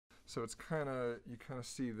So it's you kind of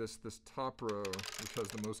see this top row, which has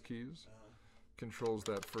the most keys, controls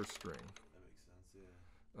that first string. That makes sense,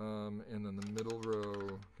 yeah. And then the middle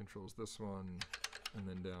row controls this one, and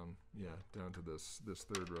then down to this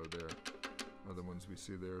third row there are the ones we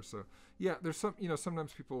see there. So yeah, there's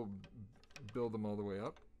sometimes people build them all the way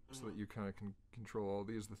up so that you kind of can control all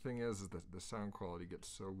these. The thing is that the sound quality gets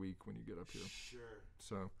so weak when you get up here. Sure.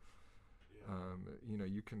 So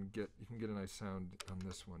you can get a nice sound on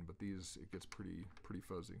this one, but these it gets pretty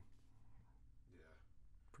fuzzy. Yeah.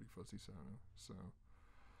 Pretty fuzzy sound. So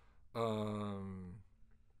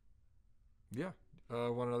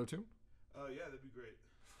want another tune? Yeah, that'd be great.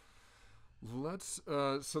 Let's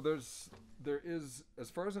so there is, as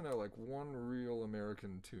far as I know, like one real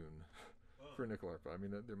American tune for Nyckelharpa. I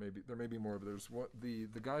mean, there may be more, but there's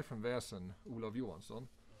the guy from Väsen, Olav Johansson.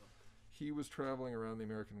 He was traveling around the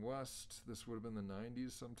American West. This would have been the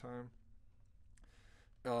 90s sometime.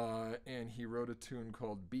 And he wrote a tune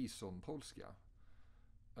called Bisonpolska.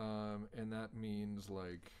 And that means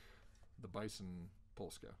like the bison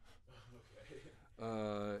polska.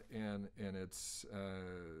 Okay. And it's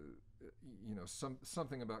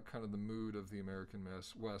something about kind of the mood of the American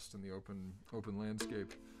West and the open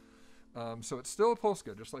landscape. So it's still a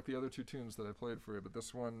polska, just like the other two tunes that I played for you, but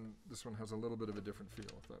this one has a little bit of a different feel.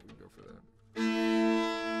 I thought we'd go for that.